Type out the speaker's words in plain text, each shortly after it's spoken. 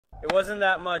It wasn't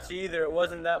that much either. It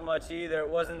wasn't that much either. It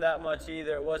wasn't that much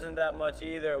either. It wasn't that much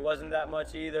either. It wasn't that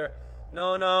much either.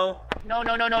 No, no. No,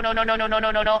 no, no, no, no, no, no, no,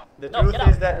 no, no, no. The truth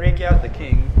is that Reykob, the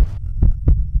king.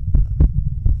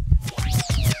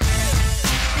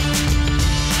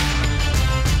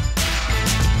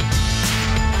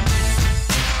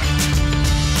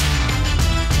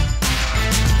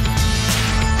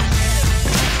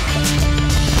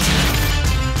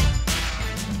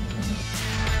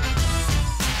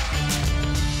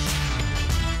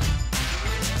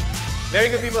 Very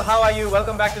good people, how are you?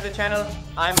 Welcome back to the channel.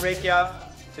 I'm Reykob.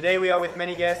 Today we are with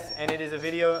many guests and it is a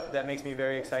video that makes me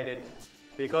very excited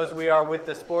because we are with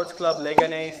the sports club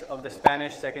Leganés of the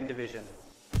Spanish second division.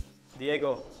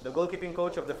 Diego, the goalkeeping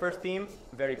coach of the first team,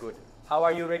 very good. How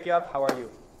are you, Reykob? How are you?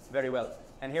 Very well.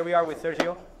 And here we are with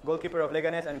Sergio, goalkeeper of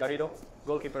Leganés, and Garrido,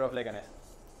 goalkeeper of Leganés.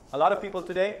 A lot of people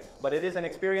today, but it is an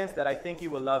experience that I think you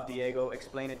will love, Diego.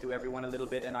 Explain it to everyone a little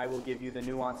bit and I will give you the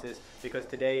nuances because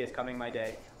today is coming my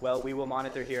day. Well, we will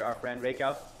monitor here our friend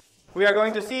Reykob. We are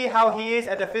going to see how he is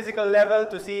at a physical level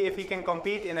to see if he can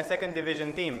compete in a second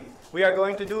division team. We are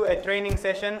going to do a training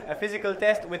session, a physical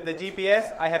test with the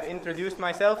GPS. I have introduced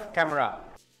myself. Camera.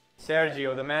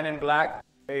 Sergio, the man in black.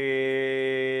 We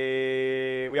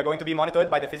are going to be monitored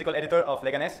by the physical editor of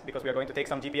Leganés because we are going to take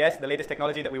some GPS, the latest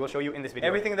technology that we will show you in this video.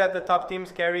 Everything that the top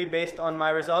teams carry based on my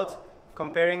results,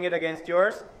 comparing it against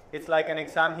yours, it's like an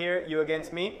exam here, you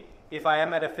against me, if I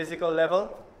am at a physical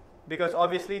level. Because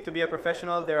obviously to be a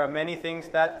professional there are many things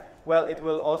that, well, it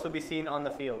will also be seen on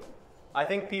the field. I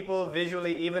think people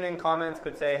visually, even in comments,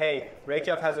 could say, hey,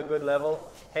 Reykob has a good level.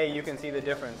 Hey, you can see the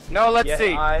difference. No, let's yes,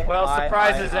 see.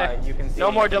 Surprises it. You can see. No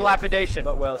more dilapidation.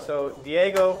 But well, so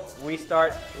Diego, we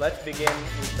start. Let's begin.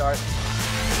 We start.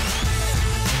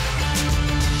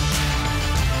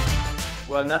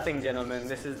 Well, nothing, gentlemen.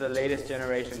 This is the latest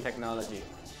generation technology.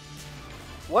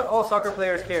 What all soccer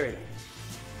players carry.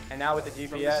 And now with the GPS.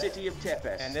 From the city of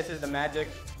Tepes. And this is the magic.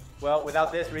 Well,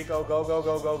 without this, Rico, go, go,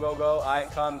 go, go, go, go. I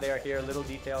come, they're here, little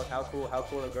details. How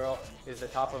cool a girl is the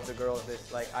top of the girl,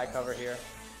 this like eye cover here.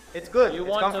 It's good,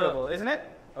 it's comfortable, isn't it?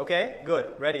 Okay,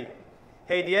 good, ready.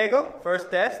 Hey Diego, first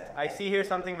test. I see here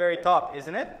something very top,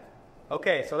 isn't it?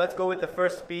 Okay, so let's go with the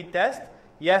first speed test.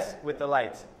 Yes, with the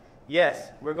lights.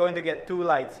 Yes, we're going to get two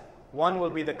lights. One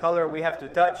will be the color we have to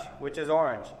touch, which is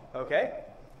orange, okay?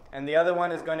 And the other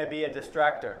one is going to be a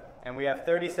distractor. And we have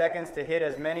 30 seconds to hit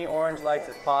as many orange lights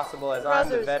as possible as I'm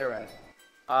the veteran.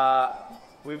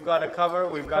 We've got to cover,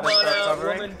 we've got to start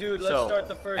covering. Woman, dude, let's start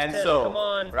the first and test. so, come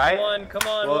on, right? Come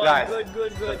on. Well guys,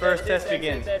 good. the first test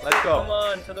begins. Let's go. Come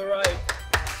on, to the right.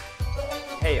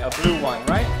 Hey, a blue one,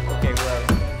 right? Okay, well.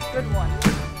 Good one.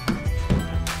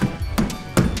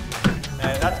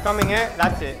 That's coming in,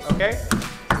 that's it, okay?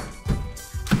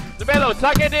 Zabello,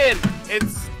 tuck it in.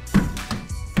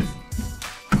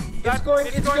 It's going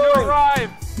to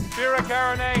arrive. Spira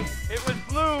Carone. It was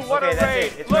blue. What okay, a ray.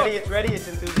 That's it. It's ready, it's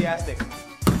enthusiastic.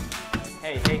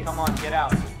 Hey, come on, get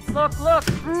out. Look. Blow.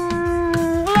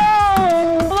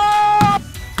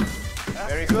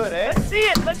 Very good, eh?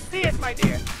 Let's see it, my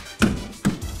dear.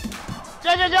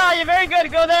 Ja, you're very good.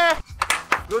 Go there.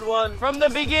 Good one. From the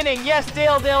beginning. Yes,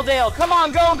 Dale. Come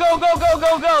on, go.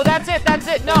 That's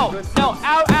it. No,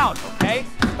 out. Okay.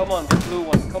 Come on, the blue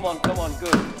one. Come on,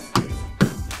 good.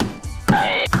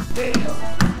 Hey.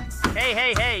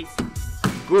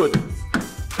 Good.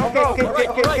 Okay.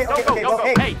 Go.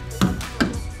 Hey.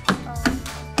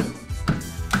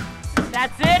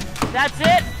 That's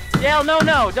it. Dale, no.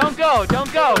 Don't go. I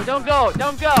don't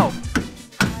know.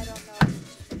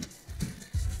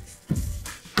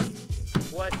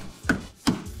 What?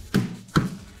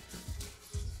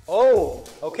 Oh,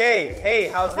 okay. Hey,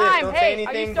 how's this? Don't say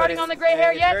anything. Are you starting on the gray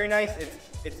hair yet? It's very nice.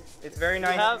 It's very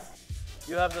nice.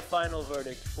 You have the final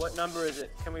verdict. What number is it?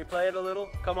 Can we play it a little?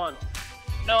 Come on.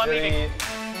 No, I'm leaving.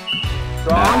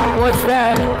 What's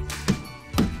that?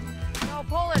 No,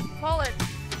 pull it.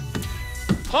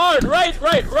 Hard, right.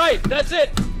 That's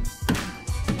it.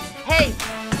 Hey.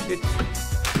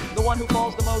 The one who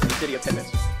falls the most. The city of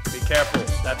Tepes. Be careful.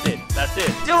 That's it.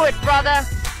 Do it, brother.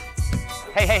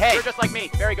 Hey. You're just like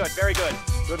me. Very good. Good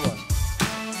one.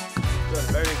 Good.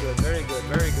 Very good.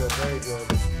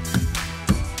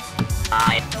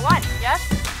 The what? Yes?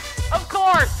 Of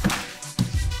course.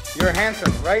 You're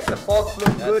handsome, right? The faults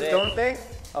look good, it. don't they?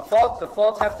 The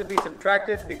faults have to be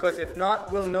subtracted because if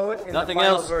not, we'll know it in the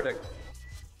final verdict.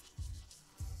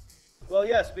 Well,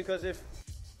 yes, because if...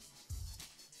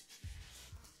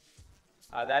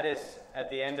 that is at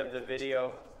the end of the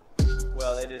video.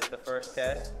 Well, it is the first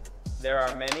test. There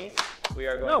are many. We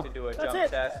are going to do a jump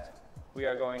test. We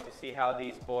are going to see how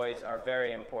these boys are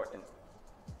very important.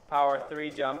 power 3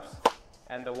 jumps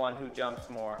and the one who jumps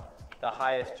more, the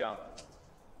highest jump.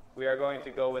 We are going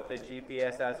to go with the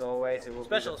GPS as always. It will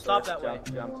Special, be the stop first that way.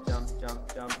 jump,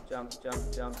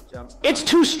 jump. It's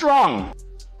too strong!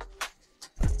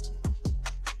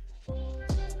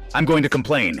 I'm going to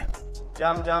complain.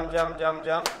 Jump.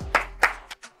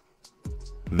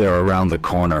 They're around the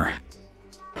corner.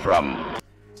 From...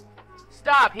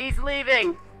 Stop, he's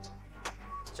leaving.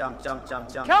 Jump. Come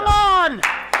on!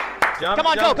 Jump, Come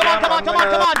on, go!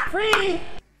 Come on! Free!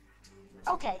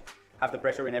 Okay. Have the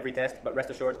pressure in every test, but rest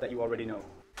assured that you already know.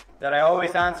 That I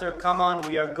always answer, come on,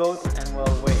 we are goats and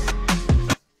we'll wait.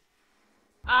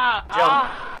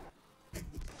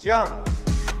 Jump.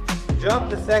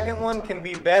 The second one can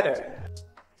be better.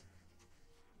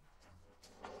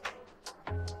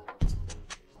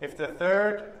 If the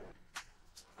third,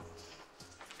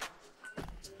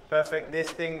 perfect,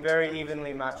 this thing very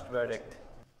evenly matched verdict.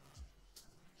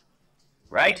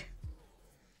 Right?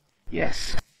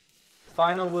 Yes.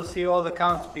 Final, we'll see all the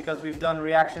counts because we've done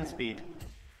reaction speed.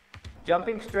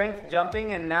 Jumping strength,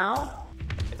 jumping, and now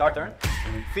it's our turn.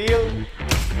 Feel.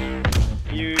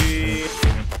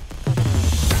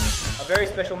 A very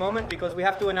special moment because we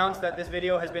have to announce that this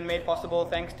video has been made possible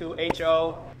thanks to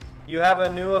HO. You have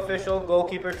a new official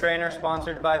goalkeeper trainer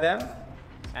sponsored by them,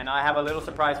 and I have a little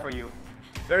surprise for you.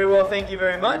 Very well, thank you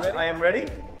very much. I am ready.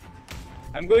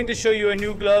 I'm going to show you a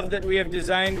new glove that we have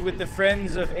designed with the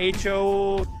friends of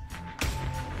HO.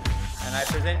 And I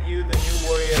present you the new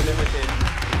Warrior Limited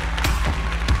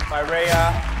by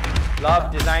Rhea,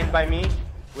 glove designed by me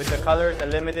with the colors a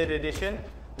limited edition,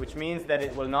 which means that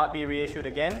it will not be reissued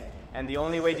again. And the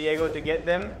only way, Diego, to get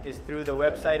them is through the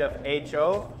website of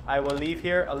HO. I will leave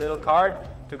here a little card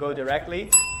to go directly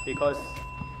because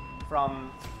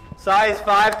from size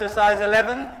 5 to size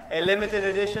 11, a limited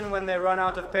edition when they run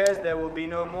out of pairs, there will be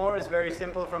no more. It's very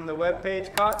simple from the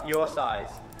webpage, cut your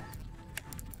size.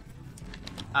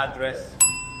 Address.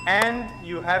 And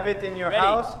you have it in your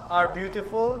house, are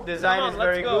beautiful, design is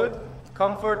very good.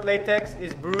 Comfort latex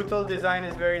is brutal, design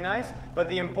is very nice. But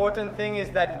the important thing is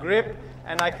that grip,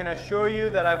 and I can assure you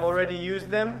that I've already used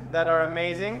them, that are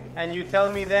amazing. And you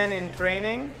tell me then in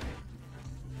training,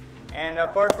 and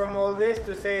apart from all this,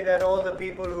 to say that all the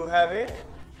people who have it,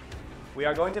 we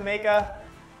are going to make a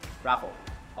raffle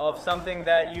of something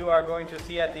that you are going to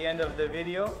see at the end of the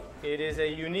video. It is a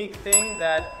unique thing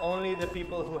that only the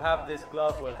people who have this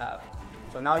glove will have.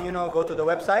 So now you know, go to the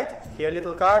website, here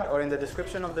little card, or in the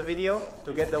description of the video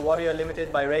to get the Warrior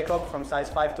Limited by Reykob from size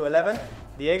 5 to 11.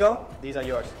 Diego, these are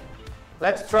yours.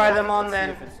 Let's try them on then.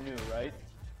 If it's new, right?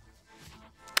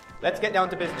 Let's get down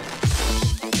to business.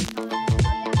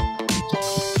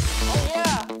 Oh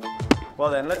yeah! Well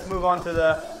then, let's move on to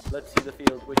the Let's see the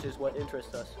field, which is what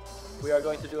interests us. We are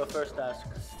going to do a first task.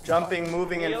 jumping,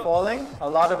 moving, and falling. A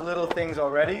lot of little things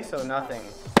already, so nothing.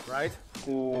 Right?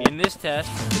 In this test,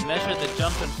 to measure the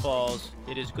jump and falls,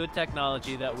 it is good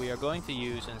technology that we are going to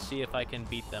use and see if I can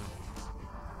beat them.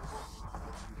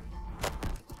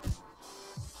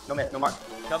 No miss, no mark.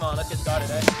 Come on, let's get started,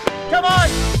 eh? Come on!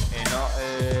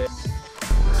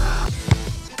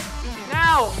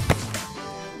 Now!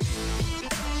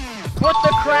 Put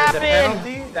the crap The in!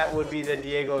 penalty, that would be the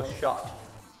Diego shot.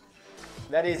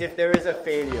 That is if there is a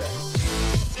failure.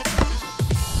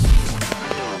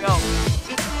 Go.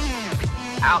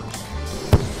 Out.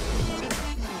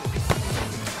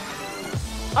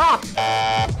 Ah!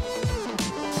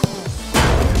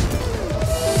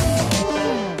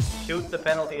 Shoot, the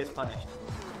penalty is punished.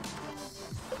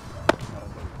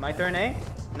 My turn, eh?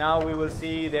 Now we will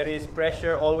see there is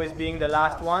pressure always being the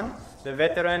last one. The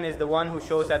veteran is the one who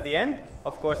shows at the end.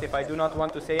 Of course, if I do not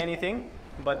want to say anything,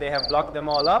 but they have blocked them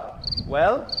all up.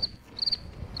 Well,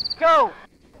 Go!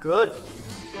 good.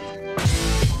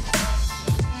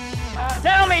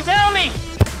 Tell me!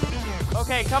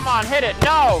 Okay, come on, hit it.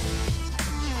 No!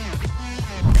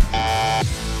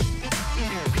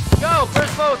 Go!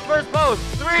 First post!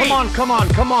 3! Come on!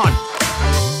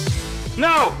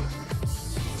 No!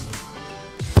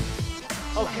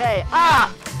 Okay,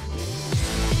 ah!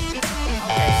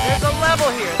 Okay, there's a level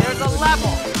here. There's a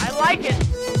level. I like it.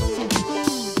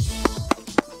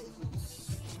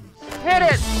 Hit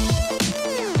it!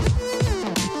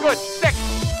 Good. 6.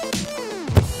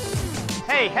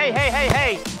 Hey.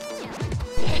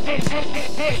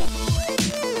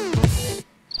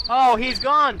 Oh, he's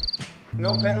gone.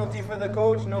 No penalty for the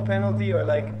coach, no penalty, or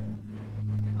like,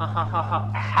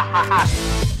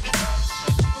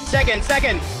 Second.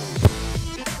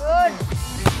 Good!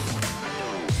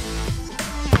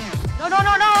 No!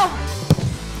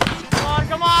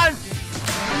 Come on.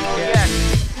 Yes.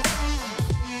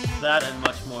 That and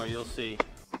much more, you'll see.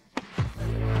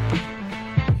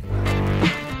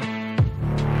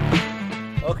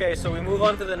 Okay, so we move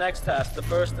on to the next task, the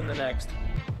first and the next.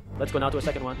 Let's go now to a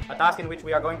second one. A task in which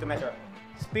we are going to measure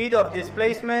speed of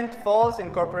displacement, falls,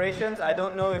 incorporations. I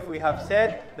don't know if we have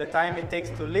said the time it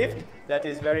takes to lift. That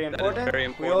is very important. That is very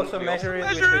important. We also measure it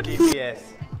with the GPS.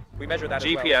 We measure that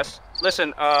GPS. as well.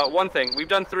 Listen, one thing. We've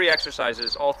done 3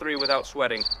 exercises, all 3 without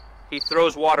sweating. He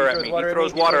throws water at me. He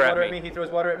throws water at me. He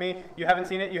throws water at me. You haven't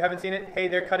seen it. You haven't seen it. Hey,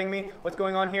 they're cutting me. What's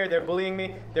going on here? They're bullying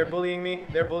me. They're bullying me.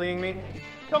 They're bullying me.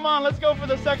 Come on, let's go for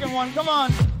the second one. Come on.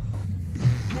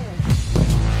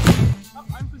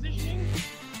 I'm positioning.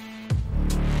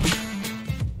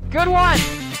 Good one.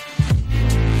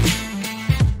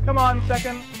 Come on,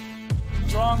 second.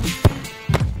 Strong.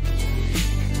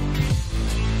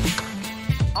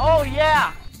 Oh,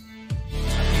 yeah.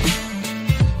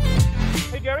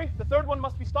 Hey, Gary, the third one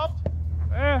must be stopped.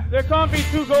 There can't be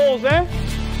 2 goals, eh?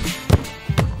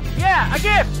 Yeah, a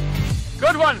gift.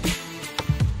 Good one.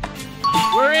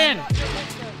 We're in.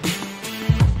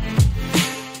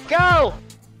 Go.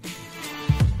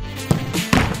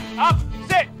 Up,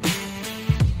 sit.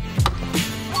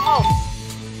 Oh.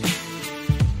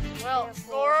 Well,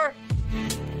 scorer.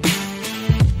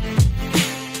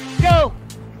 Go.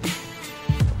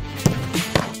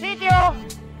 Sitio.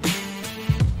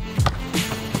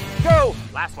 Go.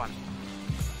 Last one.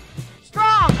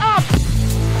 Strong. Up.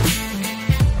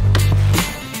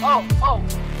 Oh.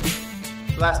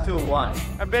 Last 2 won.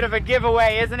 A bit of a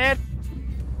giveaway, isn't it?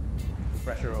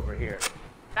 Pressure over here.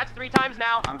 That's 3 times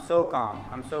now. I'm so calm.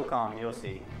 I'm so calm. You'll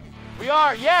see. We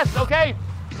are. Yes. Okay.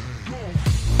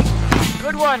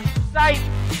 Good one. Sight.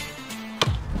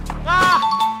 Ah!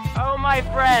 Oh, my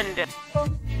friend.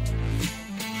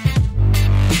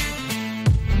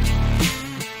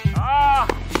 Ah!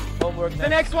 Homework The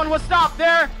next one was stopped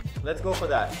there. Let's go for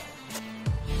that.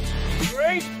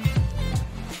 Great.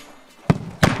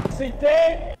 CD.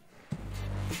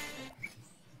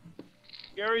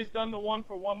 Gary's done the one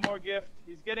for one more gift.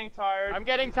 He's getting tired. I'm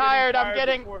getting tired. I'm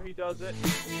getting. Before he does it.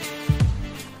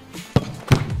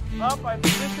 Up, I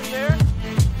position there.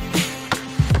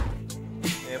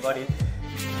 Hey, buddy.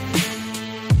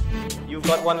 You've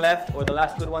got one left, or the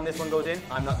last good one, this one goes in.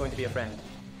 I'm not going to be a friend.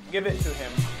 Give it to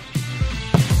him.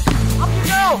 Up you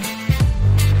go.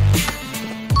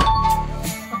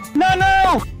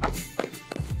 No.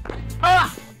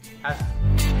 Ah!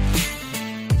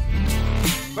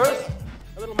 First,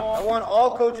 A little more. I want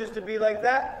all coaches to be like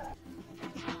that.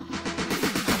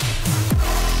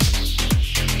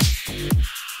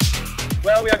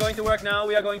 Well, we are going to work now.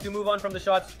 We are going to move on from the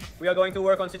shots. We are going to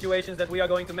work on situations that we are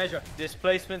going to measure.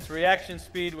 Displacements, reaction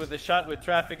speed with the shot with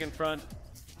traffic in front.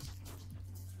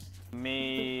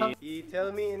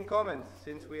 Tell me in comments,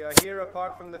 since we are here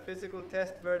apart from the physical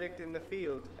test verdict in the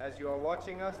field. As you are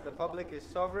watching us, the public is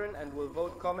sovereign and will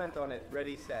vote comment on it.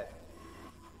 Ready, set.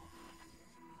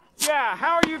 Yeah,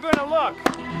 how are you going to look?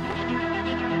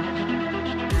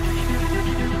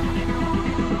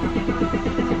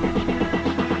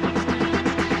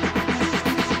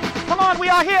 Come on, we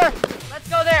are here. Let's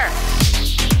go there.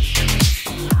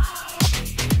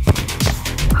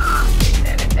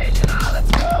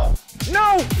 Let's go.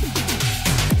 No.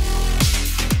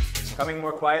 Coming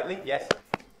more quietly, yes.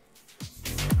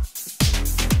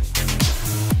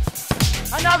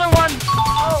 Another one.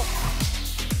 Oh.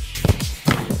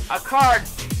 A card.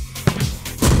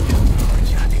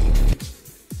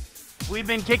 We've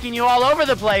been kicking you all over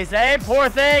the place, eh? Poor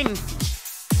thing.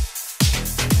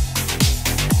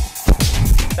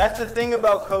 That's the thing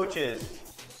about coaches.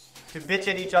 To bitch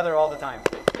at each other all the time.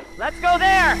 Let's go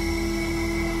there.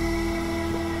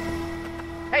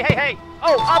 Hey.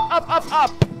 Oh,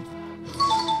 up.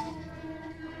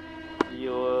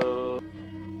 Yo.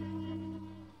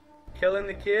 Killing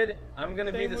the kid? I'm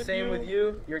gonna be the same with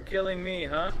you. You're killing me,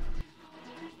 huh?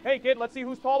 Hey, kid, let's see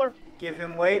who's taller. Give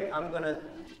him weight. I'm gonna...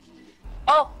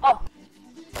 Oh.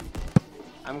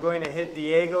 I'm going to hit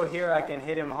Diego here. I can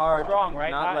hit him hard. Strong,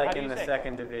 right? Not How like do in you the say?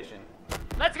 second division.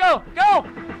 Let's go. Go.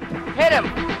 Hit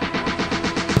him.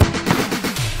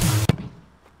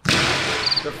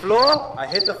 The floor. I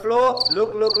hit the floor.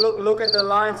 Look at the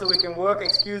line so we can work.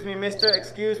 Excuse me, mister.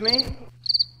 Excuse me.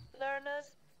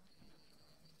 Learners.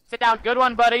 Sit down. Good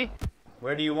one, buddy.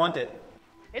 Where do you want it?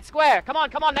 It's square. Come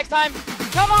on. Next time.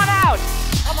 Come on out.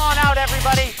 Come on out,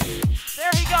 everybody.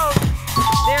 There he goes.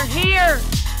 They're here.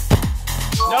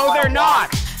 No, they're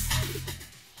not.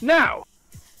 Now!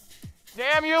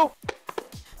 Damn you.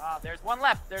 There's one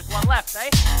left, eh?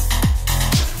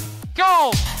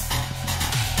 Go.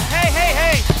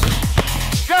 Hey.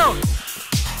 Go.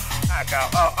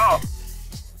 Oh.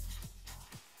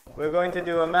 We're going to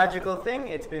do a magical thing.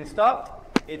 It's been stopped.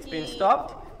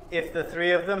 If the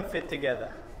 3 of them fit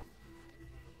together.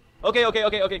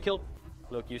 Okay, kill.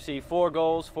 Look, you see 4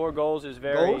 goals. 4 goals is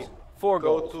very... Goals? 4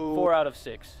 Go goals. to- 4 out of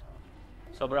 6.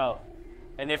 So, bro.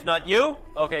 And if not you,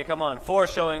 okay, come on. 4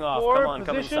 showing off. 4, come on,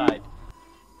 position. come inside.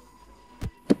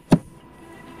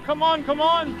 Come on, come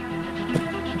on.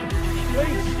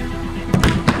 Please.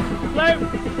 Play.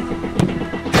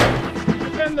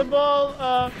 Defend the ball.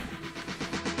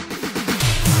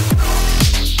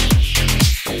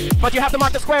 But you have to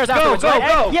mark the squares afterwards, right?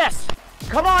 go. Yes.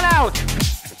 Come on out.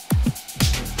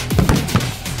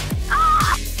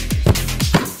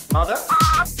 Mother?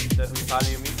 That we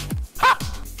value me.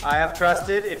 I have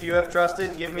trusted. If you have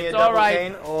trusted, give me It's a double all right.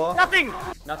 cane or Nothing.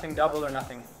 nothing double or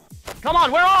nothing. Come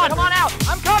on, we're on. Come on out.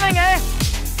 I'm coming, eh?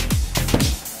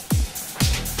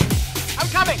 I'm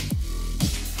coming.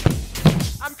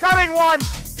 I'm coming, one.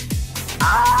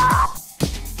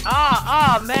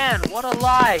 Ah, man, what a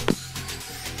lie.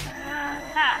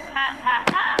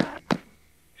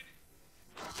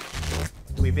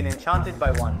 We've been enchanted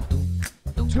by 1.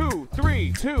 2,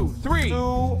 3, 2, 3.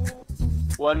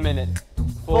 1 minute.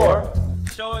 4.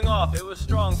 Showing off. It was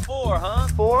strong. 4, huh?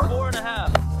 4?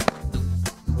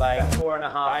 4.5. Like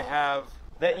 4.5. I have.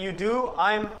 That you do.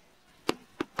 I'm.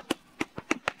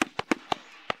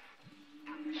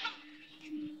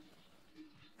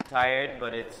 Tired,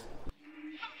 but it's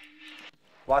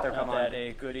water. Come on.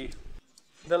 A goodie.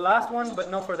 The last one, but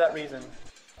not for that reason.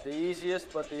 The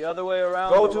easiest, but the other way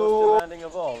around. Go the to- most demanding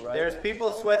of all, right? There's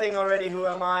people sweating already. Who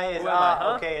am I? Who am I,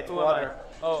 huh? Okay, it's Who am water.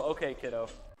 Oh, okay, kiddo.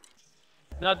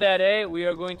 Not that, eh? We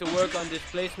are going to work on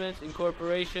displacements,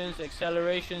 incorporations,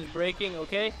 accelerations, braking,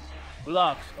 okay?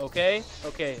 Blocks, okay?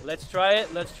 Okay, let's try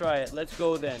it, let's try it. Let's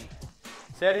go then.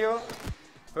 Sergio,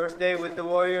 first day with the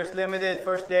Warriors Limited.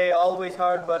 First day always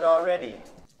hard, but already.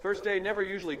 First day never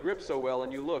usually grips so well,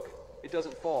 and you look, it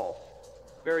doesn't fall.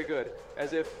 Very good.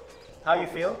 As if How you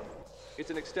feel?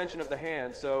 it's an extension of the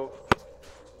hand, so,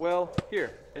 well,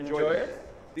 here, enjoy Enjoy them. it?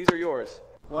 These are yours.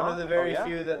 One of the very yeah?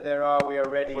 few that there are. We are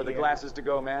ready. For the here. glasses to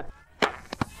go, man.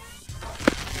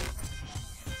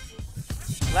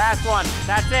 Last one,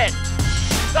 that's it.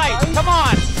 Sight, come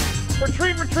on.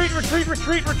 Retreat, retreat, retreat,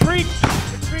 retreat, retreat.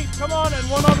 Retreat, come on, and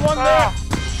one-on-one there.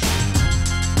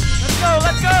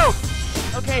 Let's go.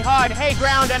 Okay, hard, hey,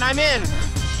 ground, and I'm in.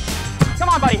 Come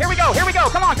on, buddy, here we go,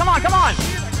 come on, come on, come on.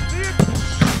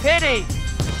 Pity.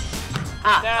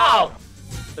 Now,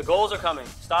 the goals are coming.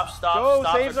 Stop, Go,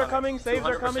 stop. saves are coming, saves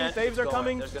are coming, 200%, saves are it's going.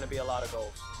 coming. There's going to be a lot of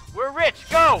goals. We're rich,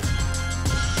 go.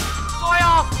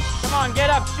 Soil. Come on, get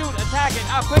up, shoot, attack it,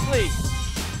 out quickly.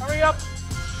 Hurry up.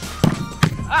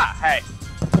 Ah, hey.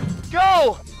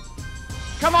 Go.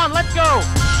 Come on, let's go.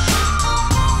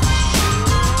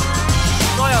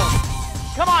 Soil.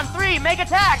 Come on, 3, make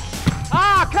attack.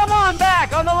 Ah, come on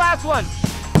back on the last one.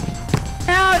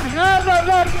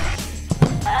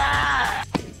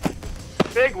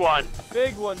 Big one.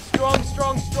 Big one. Strong,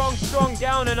 strong, strong, strong.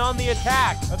 Down and on the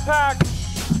attack. Attack.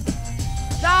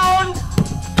 Down.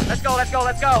 Let's go, let's go,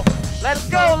 let's go. Let's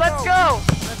go, let's go.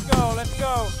 Let's go, let's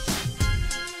go.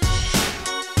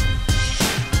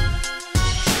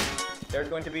 There's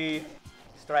going to be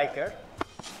striker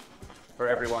for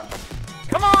everyone.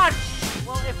 Come on.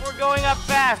 Well, if we're going up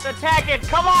fast, attack it.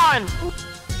 Come on.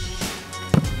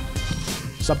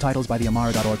 Subtitles by the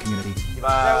Amara.org community.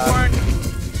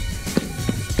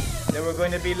 There were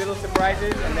going to be little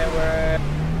surprises, and there were.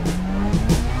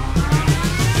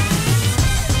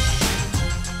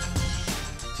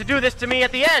 To do this to me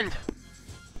at the end.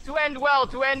 To end well,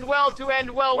 to end well, to end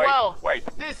well, well. Wait.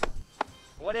 This.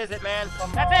 What is it, man?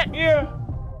 That's it. Here.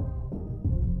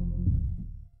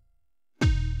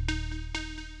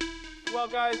 Well,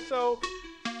 guys, so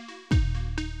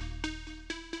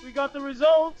we got the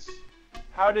results.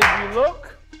 How did you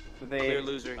look? Clear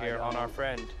loser here on our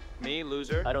friend. Me,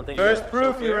 loser. I don't think. First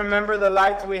proof, you remember the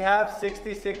lights we have?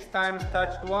 66 times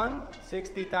touched one,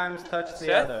 60 times touched the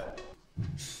Seth? other.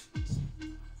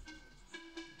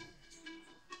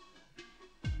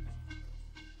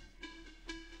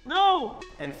 No.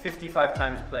 And 55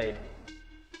 times played.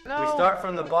 No. We start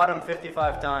from the bottom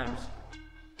 55 times.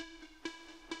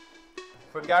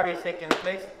 For Gary, second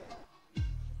place.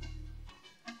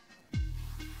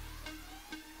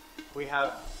 We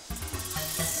have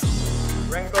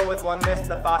Reykob with 1 miss,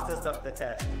 the fastest of the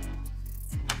test.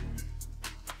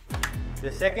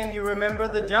 The second, you remember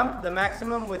the jump, the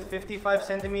maximum with 55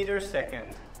 centimeters second.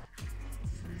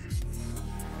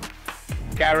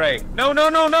 Gary. No, no,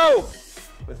 no, no!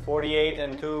 With 48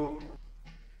 and 2.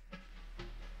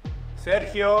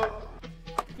 Sergio,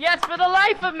 Yes, for the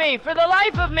life of me, for the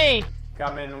life of me.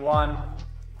 come in 1.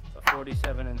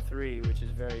 47 and 3, which is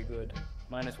very good.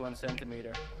 -1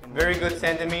 centimeter. Very good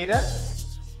centimeter.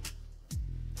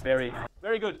 Very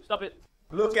good. Stop it.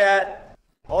 Look at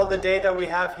all the data we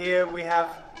have here. We have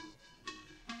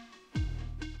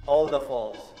all the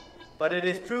falls. But it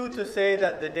is true to say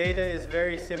that the data is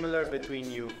very similar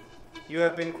between you. You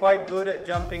have been quite good at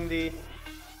jumping the...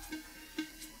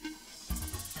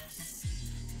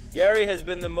 Gary has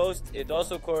been the most. It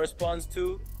also corresponds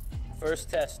to first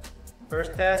test.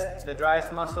 First test, the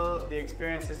driest muscle, the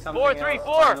experience is something 4, 3, else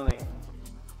 4. finally.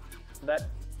 That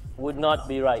would not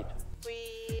be right.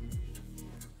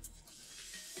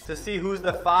 To see who's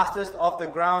the fastest off the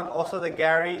ground, also the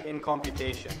Gary in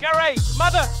computation. Gary,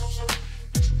 mother!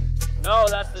 No,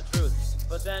 that's the truth.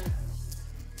 But then,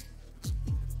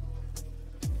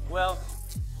 well,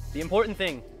 the important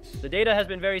thing, the data has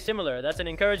been very similar. That's an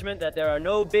encouragement that there are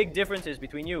no big differences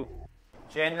between you.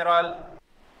 General,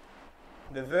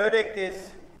 the verdict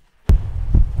is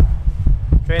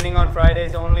training on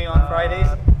Fridays, only on Fridays.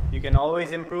 You can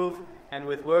always improve, and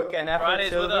with work and effort,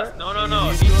 Fridays with Silver, us. No, in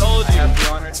the he future, told I you. have the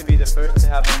honor to be the first to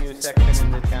have a new section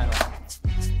in the channel.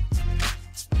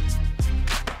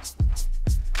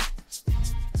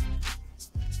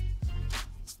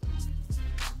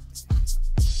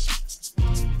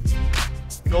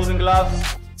 Golden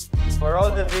Gloves. For all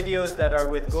the videos that are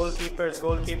with goalkeepers,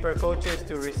 goalkeeper coaches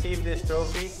to receive this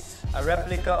trophy, a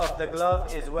replica of the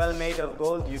glove is well made of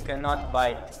gold. You cannot buy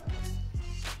it.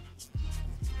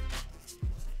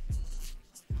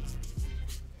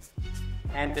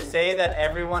 And to say that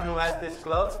everyone who has this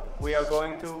glove, we are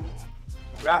going to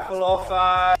raffle off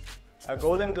a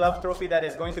Golden Glove trophy that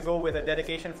is going to go with a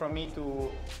dedication from me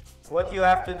to what you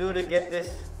have to do to get this.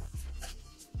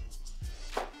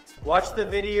 Watch the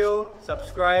video,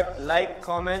 subscribe, like,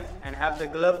 comment, and have the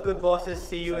Glove Good Bosses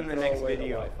see you in the next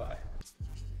video.